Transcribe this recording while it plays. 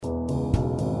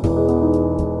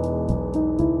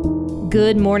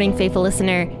Good morning, faithful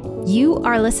listener. You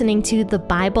are listening to the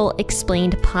Bible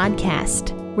Explained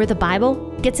podcast, where the Bible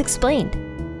gets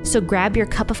explained. So grab your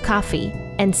cup of coffee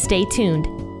and stay tuned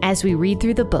as we read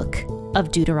through the book of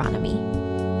Deuteronomy.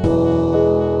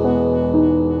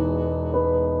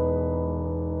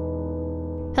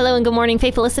 Hello and good morning,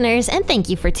 faithful listeners, and thank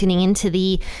you for tuning in to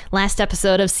the last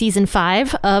episode of Season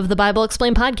 5 of the Bible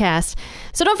Explained podcast.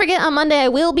 So don't forget, on Monday I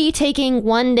will be taking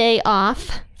one day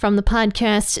off from the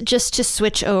podcast just to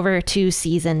switch over to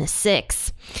Season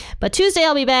 6. But Tuesday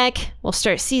I'll be back. We'll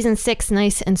start Season 6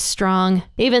 nice and strong,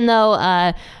 even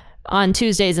though on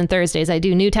Tuesdays and Thursdays I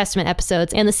do New Testament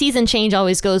episodes, and the season change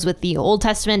always goes with the Old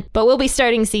Testament, but we'll be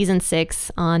starting Season 6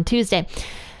 on Tuesday.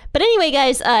 But anyway,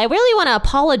 guys, I really want to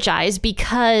apologize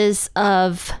because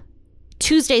of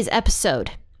Tuesday's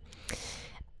episode.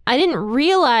 I didn't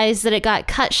realize that it got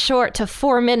cut short to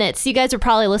 4 minutes. You guys are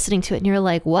probably listening to it and you're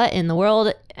like, what in the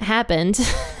world happened?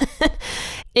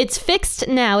 It's fixed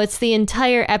now. It's the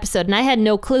entire episode. And I had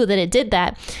no clue that it did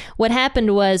that. What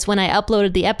happened was when I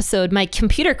uploaded the episode, my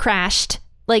computer crashed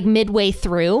like midway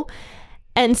through.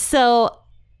 And so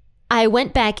I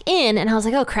went back in and I was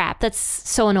like, oh crap, that's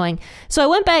so annoying. So I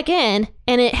went back in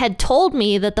and it had told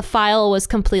me that the file was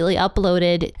completely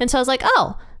uploaded. And so I was like,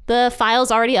 oh, the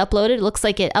file's already uploaded. It looks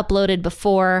like it uploaded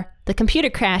before the computer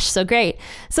crashed. So great.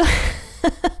 So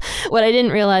what I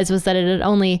didn't realize was that it had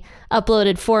only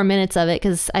uploaded 4 minutes of it,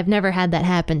 because I've never had that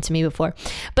happen to me before.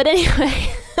 But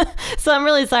anyway, so I'm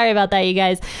really sorry about that, you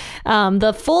guys.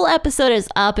 The full episode is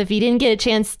up. If you didn't get a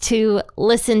chance to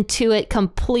listen to it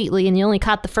completely and you only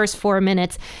caught the first 4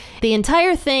 minutes, the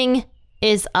entire thing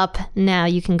is up now.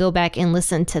 You can go back and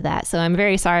listen to that. So I'm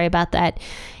very sorry about that,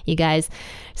 you guys.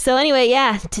 So anyway,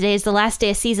 yeah, today's the last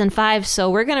day of Season 5. So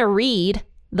we're going to read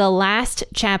the last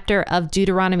chapter of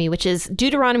Deuteronomy, which is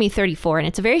Deuteronomy 34. And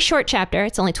it's a very short chapter.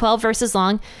 It's only 12 verses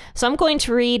long. So I'm going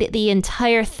to read the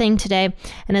entire thing today.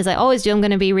 And as I always do, I'm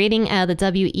going to be reading out of the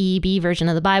WEB version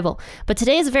of the Bible. But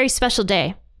today is a very special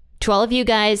day to all of you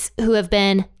guys who have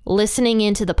been listening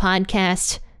into the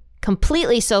podcast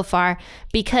completely so far,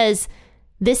 because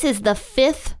this is the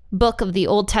 5th book of the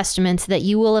Old Testament that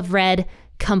you will have read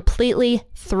completely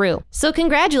through. So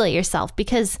congratulate yourself,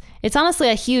 because it's honestly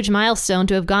a huge milestone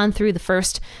to have gone through the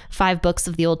first 5 books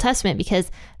of the Old Testament,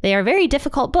 because they are very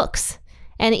difficult books.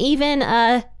 And even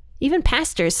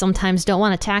pastors sometimes don't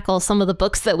want to tackle some of the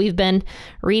books that we've been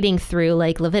reading through,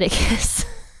 like Leviticus.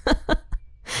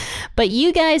 But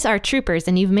you guys are troopers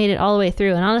and you've made it all the way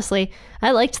through. And honestly,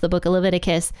 I liked the book of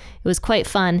Leviticus. It was quite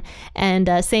fun. And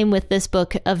same with this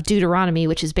book of Deuteronomy,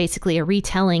 which is basically a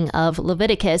retelling of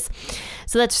Leviticus.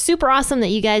 So that's super awesome that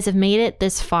you guys have made it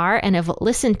this far and have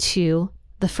listened to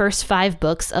the first 5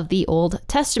 books of the Old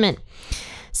Testament.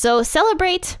 So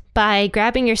celebrate by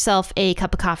grabbing yourself a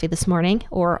cup of coffee this morning,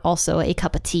 or also a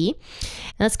cup of tea.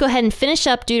 And let's go ahead and finish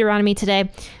up Deuteronomy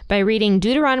today by reading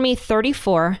Deuteronomy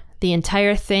 34, the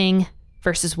entire thing,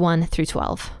 verses 1 through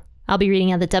 12. I'll be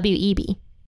reading out of the WEB.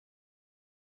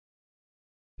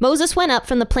 Moses went up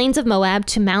from the plains of Moab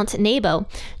to Mount Nebo,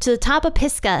 to the top of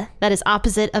Pisgah that is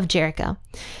opposite of Jericho.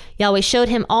 Yahweh showed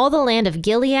him all the land of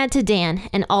Gilead to Dan,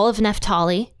 and all of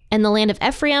Naphtali, and the land of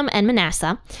Ephraim and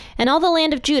Manasseh, and all the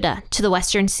land of Judah to the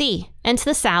western sea, and to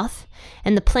the south,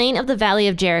 and the plain of the valley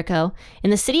of Jericho, in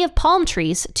the city of palm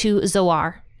trees to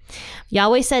Zoar.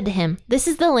 Yahweh said to him, "This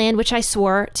is the land which I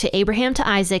swore to Abraham, to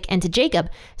Isaac, and to Jacob,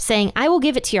 saying, I will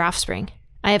give it to your offspring.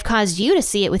 I have caused you to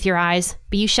see it with your eyes,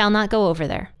 but you shall not go over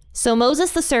there." So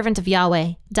Moses, the servant of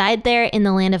Yahweh, died there in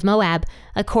the land of Moab,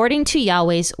 according to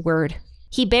Yahweh's word.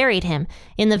 He buried him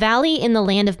in the valley in the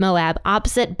land of Moab,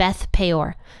 opposite Beth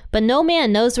Peor, but no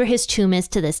man knows where his tomb is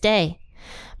to this day.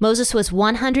 Moses was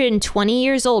 120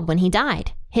 years old when he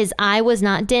died. His eye was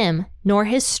not dim, nor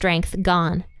his strength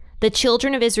gone. The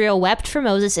children of Israel wept for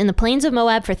Moses in the plains of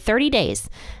Moab for 30 days,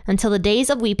 until the days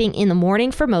of weeping in the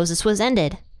mourning for Moses was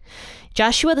ended.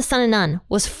 Joshua the son of Nun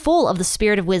was full of the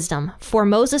spirit of wisdom, for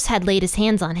Moses had laid his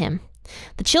hands on him.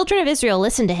 The children of Israel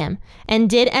listened to him, and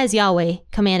did as Yahweh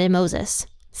commanded Moses.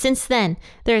 Since then,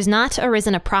 there has not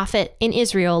arisen a prophet in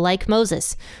Israel like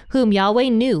Moses, whom Yahweh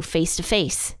knew face to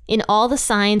face, in all the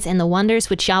signs and the wonders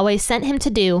which Yahweh sent him to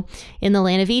do in the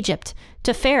land of Egypt,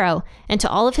 to Pharaoh, and to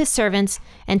all of his servants,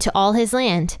 and to all his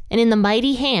land, and in the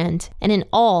mighty hand, and in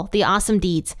all the awesome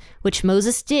deeds which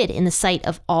Moses did in the sight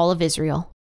of all of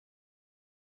Israel.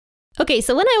 Okay,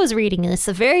 so when I was reading this,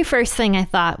 the very first thing I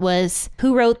thought was,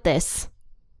 who wrote this?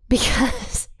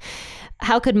 Because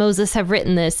how could Moses have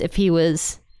written this if he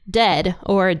was dead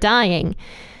or dying?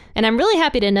 And I'm really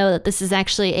happy to know that this is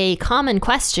actually a common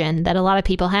question that a lot of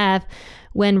people have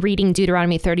when reading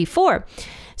Deuteronomy 34.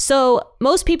 So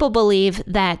most people believe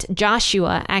that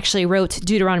Joshua actually wrote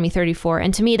Deuteronomy 34.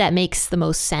 And to me, that makes the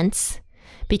most sense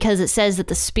because it says that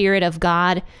the Spirit of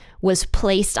God was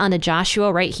placed onto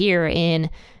Joshua right here in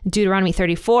Deuteronomy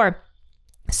 34.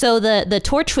 So the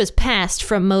torch was passed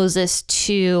from Moses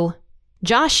to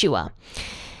Joshua.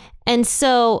 And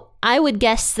so I would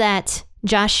guess that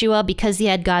Joshua, because he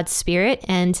had God's Spirit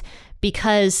and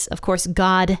because, of course,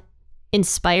 God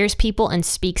inspires people and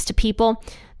speaks to people,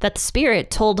 that the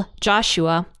Spirit told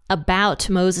Joshua about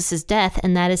Moses' death.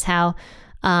 And that is how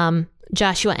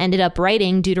Joshua ended up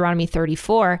writing Deuteronomy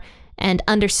 34 and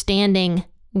understanding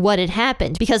what had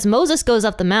happened. Because Moses goes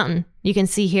up the mountain, you can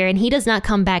see here, and he does not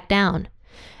come back down.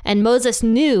 And Moses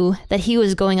knew that he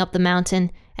was going up the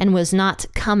mountain and was not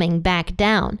coming back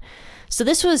down. So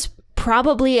this was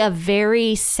probably a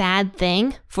very sad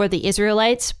thing for the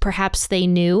Israelites. Perhaps they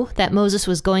knew that Moses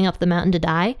was going up the mountain to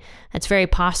die. That's very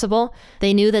possible.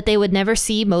 They knew that they would never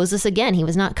see Moses again. He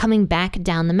was not coming back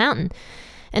down the mountain.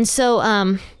 And so,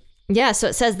 so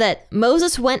it says that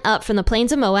Moses went up from the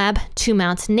plains of Moab to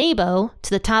Mount Nebo to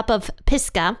the top of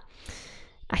Pisgah.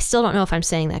 I still don't know if I'm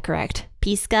saying that correct.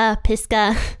 Pisgah,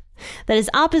 that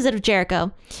is opposite of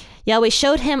Jericho. Yahweh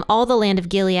showed him all the land of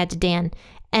Gilead to Dan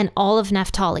and all of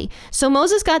Naphtali. So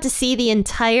Moses got to see the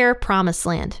entire promised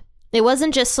land. It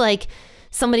wasn't just like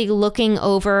somebody looking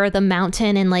over the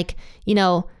mountain and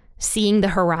seeing the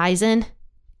horizon.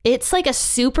 It's like a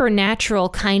supernatural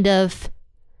kind of,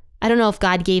 I don't know if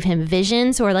God gave him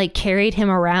visions or carried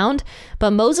him around,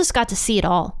 but Moses got to see it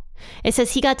all. It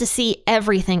says he got to see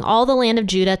everything, all the land of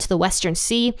Judah to the western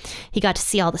sea. He got to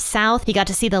see all the south. He got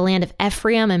to see the land of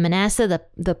Ephraim and Manasseh,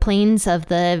 the plains of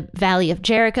the valley of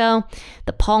Jericho,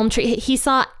 the palm tree. He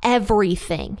saw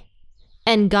everything.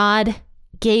 And God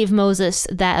gave Moses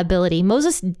that ability.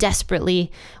 Moses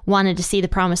desperately wanted to see the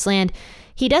promised land.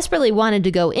 He desperately wanted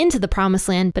to go into the promised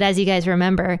land, but as you guys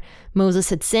remember,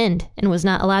 Moses had sinned and was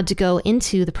not allowed to go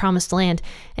into the promised land.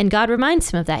 And God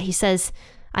reminds him of that. He says,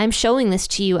 I'm showing this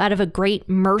to you out of a great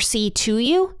mercy to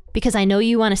you because I know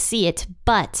you want to see it,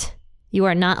 but you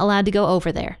are not allowed to go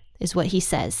over there, is what he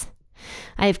says.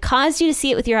 I have caused you to see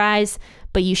it with your eyes,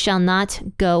 but you shall not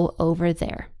go over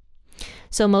there.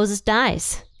 So Moses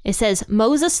dies. It says,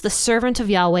 Moses, the servant of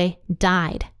Yahweh,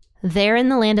 died there in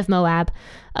the land of Moab,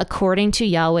 according to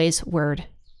Yahweh's word.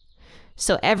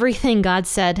 So everything God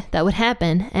said that would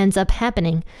happen ends up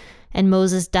happening. And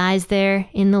Moses dies there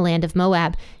in the land of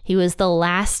Moab. He was the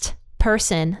last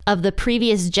person of the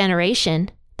previous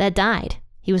generation that died.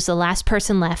 He was the last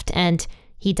person left, and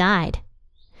he died.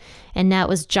 And now it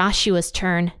was Joshua's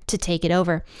turn to take it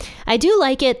over. I do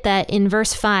like it that in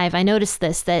verse 5, I noticed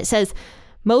this, that it says,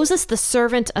 Moses, the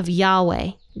servant of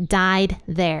Yahweh, died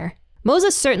there.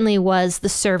 Moses certainly was the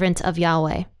servant of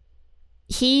Yahweh.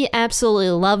 He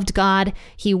absolutely loved God.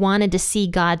 He wanted to see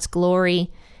God's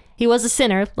glory. He was a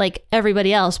sinner like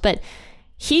everybody else, but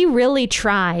he really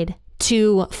tried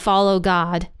to follow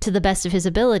God to the best of his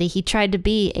ability. He tried to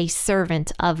be a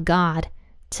servant of God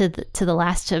to the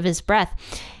last of his breath.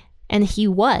 And he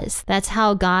was. That's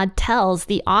how God tells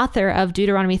the author of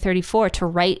Deuteronomy 34 to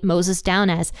write Moses down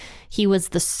as. He was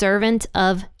the servant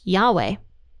of Yahweh.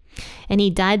 And he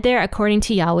died there according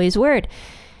to Yahweh's word.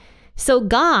 So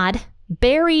God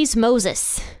buries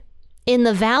Moses in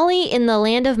the valley in the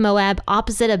land of Moab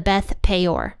opposite of Beth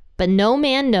Peor, but no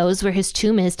man knows where his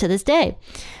tomb is to this day.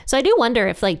 So I do wonder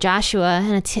if Joshua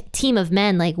and a team of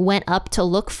men went up to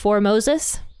look for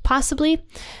Moses, possibly,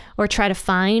 or try to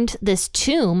find this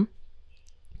tomb,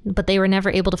 but they were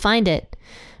never able to find it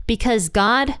because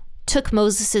God took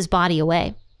Moses' body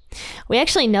away. We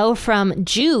actually know from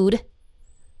Jude,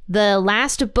 the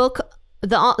last book,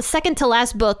 the second to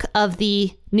last book of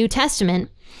the New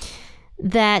Testament,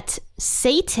 that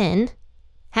Satan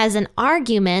has an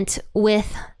argument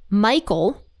with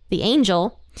Michael, the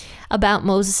angel, about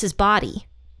Moses' body.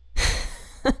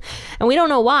 And we don't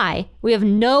know why. We have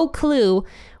no clue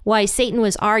why Satan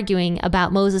was arguing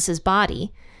about Moses'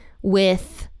 body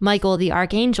with Michael, the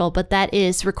archangel, but that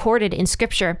is recorded in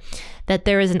scripture, that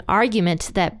there is an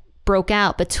argument that broke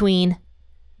out between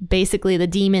basically the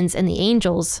demons and the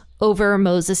angels over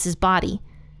Moses' body.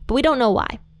 But we don't know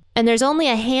why. And there's only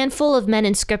a handful of men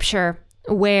in scripture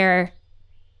where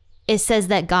it says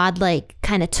that God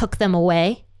kind of took them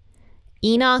away.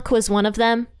 Enoch was one of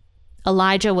them.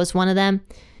 Elijah was one of them.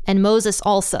 And Moses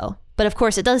also. But of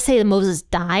course, it does say that Moses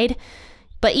died.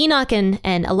 But Enoch and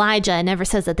Elijah, it never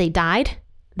says that they died.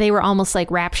 They were almost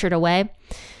raptured away.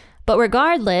 But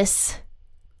regardless,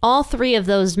 all three of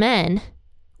those men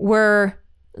were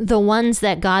the ones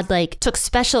that God took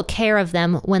special care of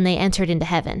them when they entered into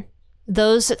heaven.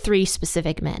 Those three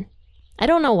specific men. I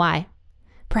don't know why,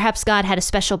 Perhaps God had a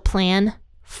special plan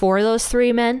for those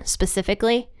three men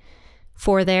specifically,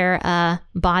 for their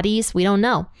bodies. We don't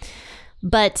know.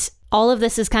 But all of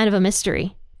this is kind of a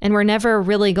mystery, and we're never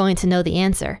really going to know the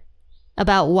answer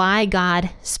about why God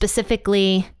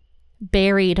specifically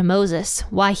buried Moses,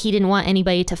 why he didn't want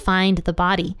anybody to find the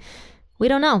body. We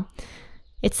don't know.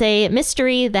 It's a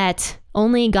mystery that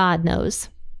only God knows.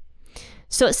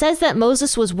 So it says that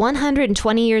Moses was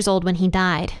 120 years old when he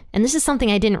died. And this is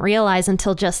something I didn't realize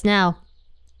until just now.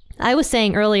 I was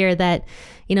saying earlier that,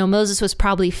 Moses was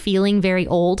probably feeling very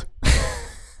old.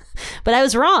 But I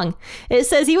was wrong. It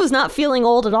says he was not feeling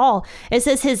old at all. It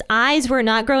says his eyes were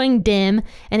not growing dim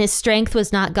and his strength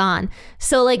was not gone.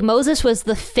 So Moses was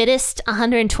the fittest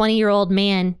 120-year-old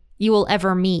man you will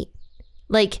ever meet.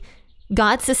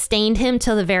 God sustained him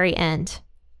till the very end.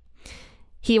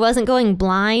 He wasn't going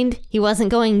blind. He wasn't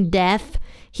going deaf.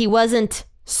 He wasn't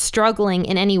struggling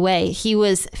in any way. He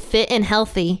was fit and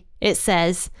healthy, it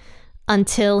says,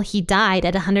 until he died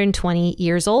at 120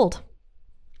 years old.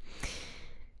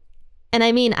 And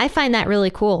I find that really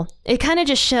cool. It kind of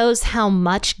just shows how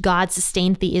much God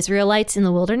sustained the Israelites in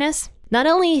the wilderness. Not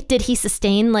only did he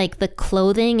sustain the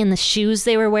clothing and the shoes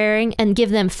they were wearing and give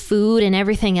them food and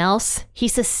everything else, he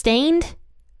sustained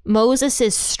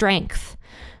Moses' strength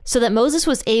so that Moses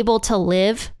was able to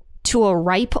live to a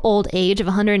ripe old age of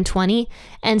 120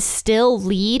 and still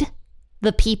lead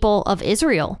the people of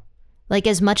Israel,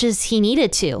 as much as he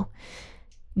needed to.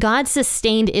 God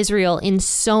sustained Israel in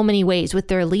so many ways with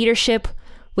their leadership,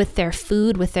 with their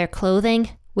food, with their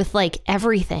clothing, with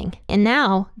everything. And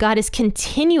now God is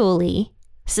continually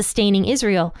sustaining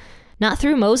Israel, not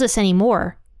through Moses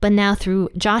anymore, but now through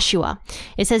Joshua.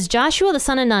 It says, Joshua the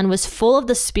son of Nun was full of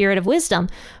the spirit of wisdom,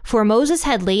 for Moses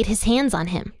had laid his hands on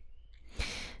him.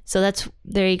 So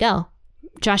there you go.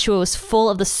 Joshua was full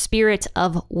of the spirit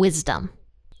of wisdom.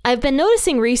 I've been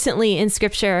noticing recently in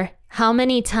scripture how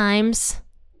many times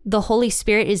the Holy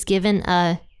Spirit is given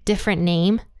a different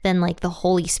name than the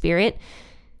Holy Spirit.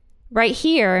 Right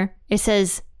here, it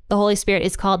says the Holy Spirit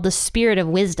is called the Spirit of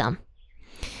Wisdom.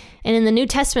 And in the New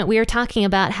Testament, we are talking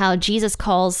about how Jesus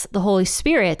calls the Holy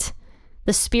Spirit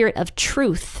the Spirit of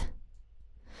Truth.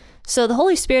 So the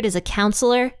Holy Spirit is a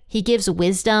counselor. He gives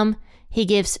wisdom. He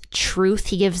gives truth.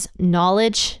 He gives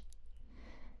knowledge.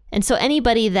 And so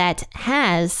anybody that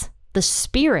has the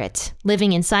Spirit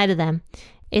living inside of them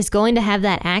is going to have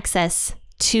that access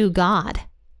to God.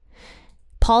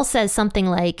 Paul says something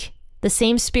like, the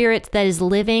same Spirit that is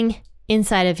living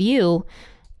inside of you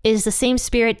is the same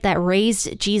Spirit that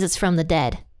raised Jesus from the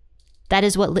dead. That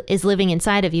is what is living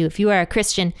inside of you. If you are a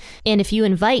Christian and if you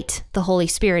invite the Holy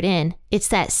Spirit in, it's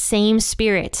that same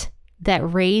Spirit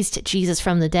that raised Jesus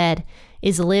from the dead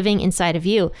is living inside of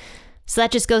you. So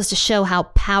that just goes to show how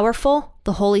powerful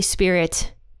the Holy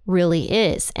Spirit really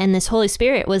is. And this Holy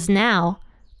Spirit was now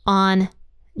on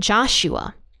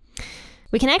Joshua.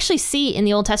 We can actually see in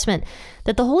the Old Testament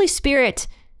that the Holy Spirit,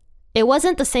 it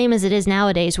wasn't the same as it is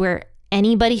nowadays, where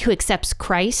anybody who accepts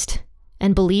Christ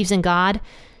and believes in God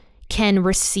can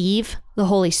receive the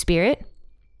Holy Spirit.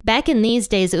 Back in these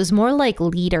days, it was more like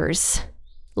leaders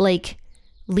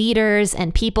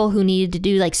and people who needed to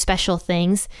do special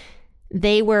things.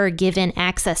 They were given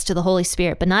access to the Holy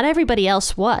Spirit, but not everybody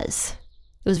else was.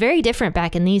 It was very different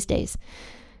back in these days.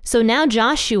 So now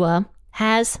Joshua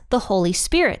has the Holy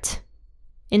Spirit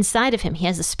inside of him. He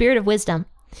has the Spirit of wisdom.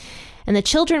 And the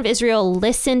children of Israel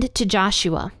listened to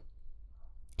Joshua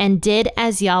and did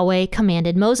as Yahweh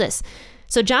commanded Moses.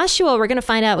 So Joshua, we're going to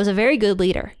find out, was a very good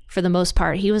leader for the most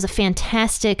part. He was a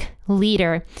fantastic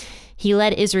leader. He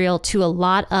led Israel to a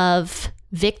lot of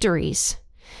victories.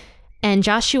 And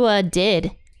Joshua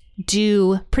did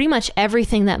do pretty much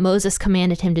everything that Moses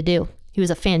commanded him to do. He was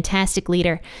a fantastic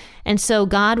leader. And so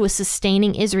God was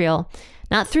sustaining Israel,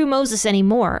 not through Moses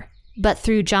anymore, but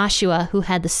through Joshua, who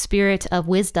had the Spirit of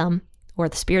wisdom or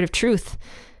the Spirit of truth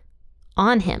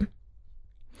on him.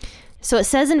 So it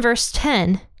says in verse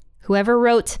 10, whoever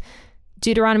wrote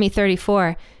Deuteronomy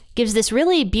 34 gives this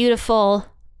really beautiful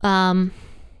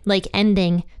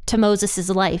ending to Moses'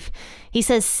 life. He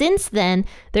says, since then,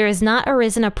 there has not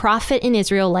arisen a prophet in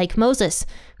Israel like Moses,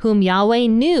 whom Yahweh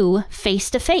knew face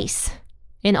to face,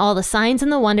 in all the signs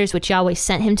and the wonders which Yahweh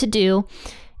sent him to do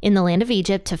in the land of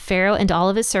Egypt, to Pharaoh and to all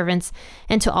of his servants,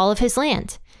 and to all of his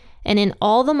land, and in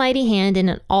all the mighty hand and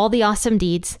in all the awesome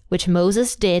deeds which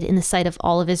Moses did in the sight of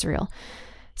all of Israel.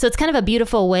 So it's kind of a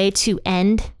beautiful way to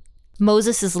end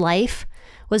Moses' life,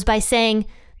 was by saying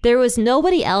there was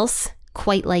nobody else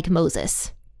quite like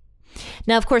Moses.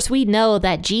 Now, of course, we know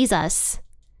that Jesus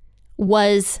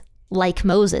was like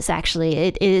Moses, actually.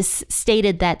 It is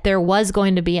stated that there was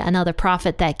going to be another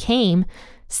prophet that came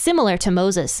similar to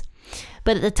Moses.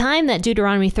 But at the time that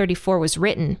Deuteronomy 34 was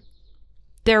written,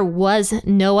 there was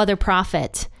no other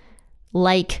prophet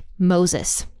like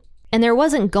Moses. And there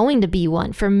wasn't going to be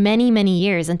one for many, many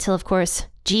years until, of course,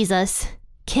 Jesus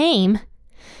came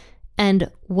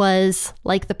and was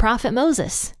like the prophet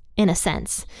Moses, in a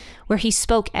sense, where he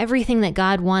spoke everything that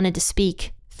God wanted to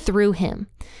speak through him.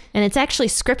 And it's actually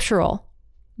scriptural.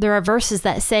 There are verses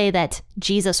that say that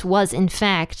Jesus was, in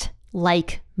fact,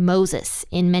 like Moses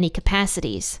in many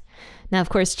capacities. Now, of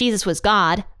course, Jesus was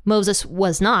God. Moses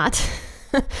was not.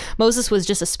 Moses was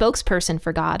just a spokesperson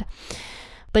for God.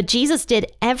 But Jesus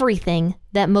did everything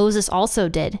that Moses also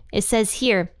did. It says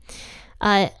here,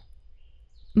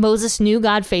 Moses knew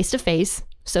God face to face.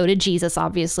 So did Jesus,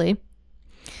 obviously.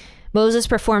 Moses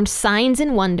performed signs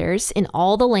and wonders in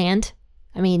all the land.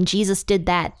 I mean, Jesus did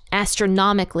that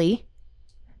astronomically.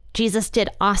 Jesus did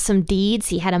awesome deeds.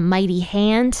 He had a mighty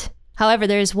hand. However,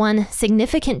 there is one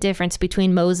significant difference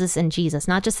between Moses and Jesus.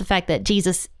 Not just the fact that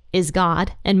Jesus is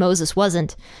God and Moses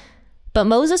wasn't, but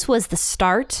Moses was the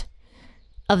start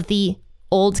of the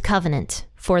old covenant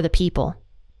for the people.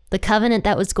 The covenant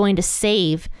that was going to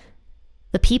save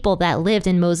the people that lived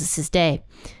in Moses' day.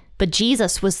 But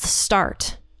Jesus was the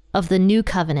start of the new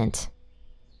covenant.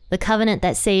 The covenant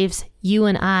that saves you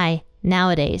and I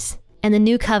nowadays. And the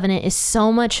new covenant is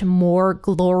so much more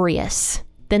glorious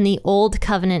than the old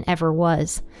covenant ever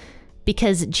was,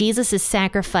 because Jesus'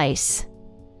 sacrifice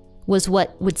was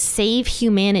what would save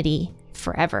humanity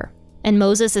forever. And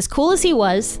Moses, as cool as he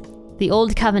was, the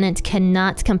old covenant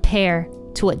cannot compare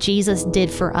to what Jesus did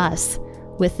for us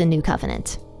with the new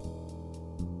covenant.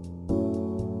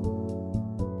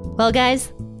 Well,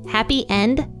 guys, happy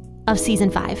end of season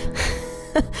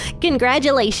 5.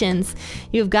 Congratulations.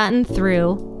 You've gotten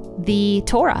through the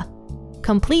Torah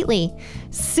completely.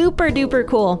 Super duper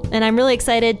cool. And I'm really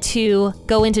excited to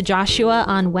go into Joshua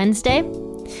on Wednesday.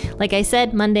 Like I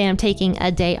said, Monday I'm taking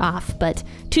a day off, but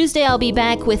Tuesday I'll be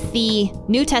back with the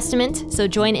New Testament. So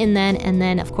join in then. And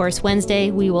then, of course, Wednesday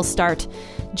we will start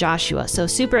Joshua. So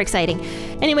super exciting.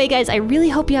 Anyway, guys, I really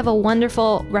hope you have a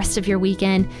wonderful rest of your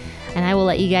weekend, and I will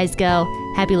let you guys go.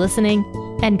 Happy listening,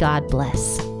 and God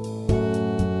bless.